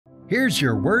Here's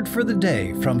your word for the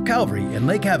day from Calvary in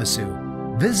Lake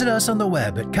Havasu. Visit us on the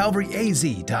web at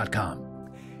calvaryaz.com.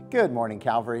 Good morning,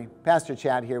 Calvary. Pastor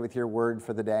Chad here with your word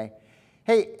for the day.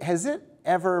 Hey, has it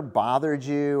ever bothered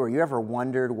you or you ever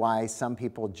wondered why some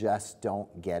people just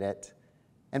don't get it?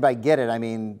 And by get it, I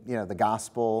mean, the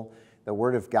gospel, the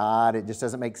word of God, it just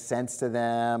doesn't make sense to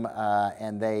them.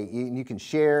 And you can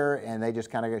share and they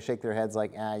just kind of shake their heads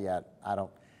like, yeah, I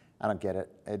don't get it.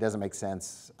 It doesn't make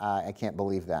sense. I can't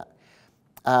believe that.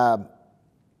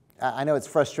 I know it's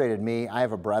frustrated me. I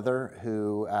have a brother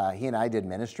who, he and I did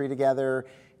ministry together.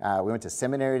 We went to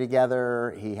seminary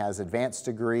together. He has advanced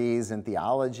degrees in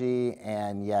theology,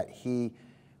 and yet he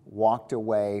walked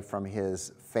away from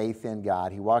his faith in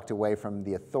God. He walked away from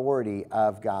the authority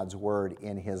of God's word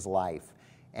in his life.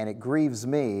 And it grieves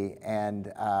me, and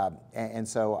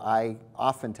so I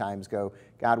oftentimes go,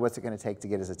 God, what's it going to take to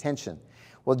get his attention?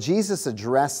 Well, Jesus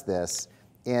addressed this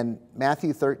in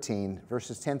Matthew 13,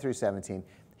 verses 10 through 17.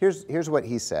 Here's what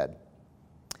he said.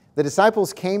 The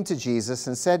disciples came to Jesus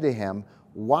and said to him,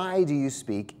 "Why do you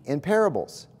speak in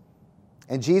parables?"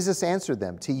 And Jesus answered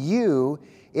them, "To you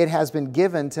it has been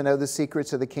given to know the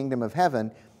secrets of the kingdom of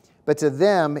heaven, but to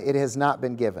them it has not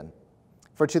been given.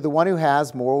 For to the one who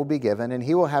has, more will be given, and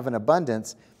he will have an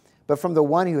abundance, but from the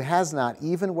one who has not,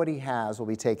 even what he has will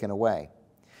be taken away.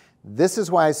 This is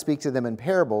why I speak to them in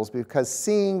parables, because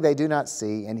seeing they do not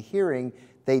see, and hearing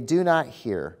they do not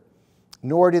hear,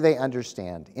 nor do they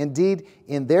understand. Indeed,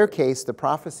 in their case, the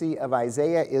prophecy of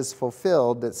Isaiah is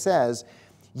fulfilled that says,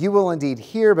 you will indeed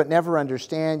hear but never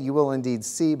understand, you will indeed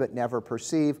see but never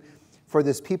perceive. For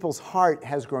this people's heart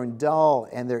has grown dull,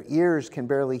 and their ears can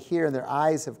barely hear, and their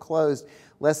eyes have closed,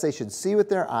 lest they should see with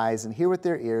their eyes, and hear with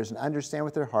their ears, and understand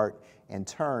with their heart, and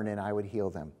turn, and I would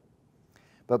heal them.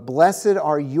 But blessed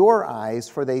are your eyes,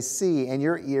 for they see, and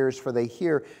your ears, for they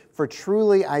hear. For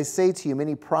truly I say to you,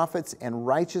 many prophets and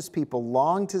righteous people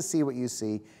long to see what you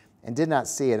see, and did not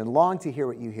see it, and long to hear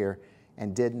what you hear,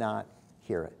 and did not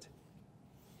hear it."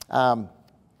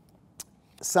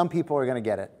 Some people are going to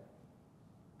get it.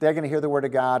 They're going to hear the word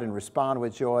of God and respond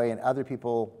with joy, and other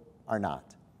people are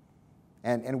not.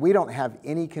 And we don't have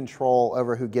any control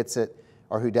over who gets it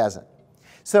or who doesn't.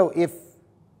 So if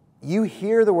you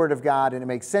hear the word of God and it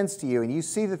makes sense to you, and you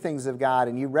see the things of God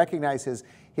and you recognize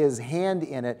his hand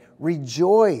in it,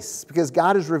 rejoice, because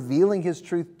God is revealing his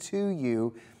truth to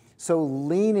you. So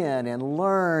lean in and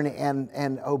learn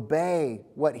and obey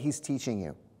what he's teaching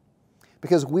you.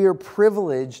 Because we are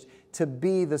privileged to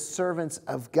be the servants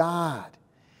of God.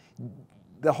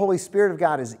 The Holy Spirit of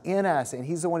God is in us, and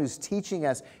he's the one who's teaching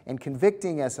us and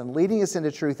convicting us and leading us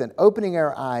into truth and opening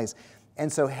our eyes.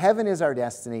 And so heaven is our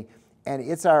destiny, and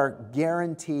it's our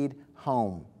guaranteed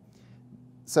home.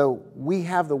 So we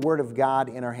have the Word of God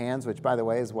in our hands, which, by the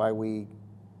way, is why we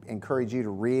encourage you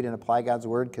to read and apply God's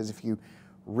Word, because if you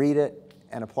read it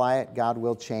and apply it, God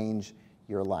will change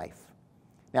your life.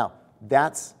 Now,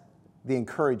 that's the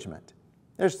encouragement.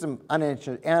 There's some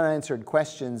unanswered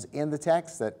questions in the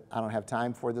text that I don't have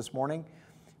time for this morning,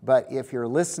 but if you're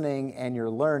listening and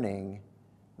you're learning,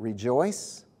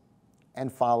 rejoice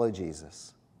and follow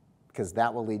Jesus, because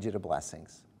that will lead you to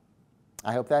blessings.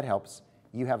 I hope that helps.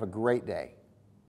 You have a great day.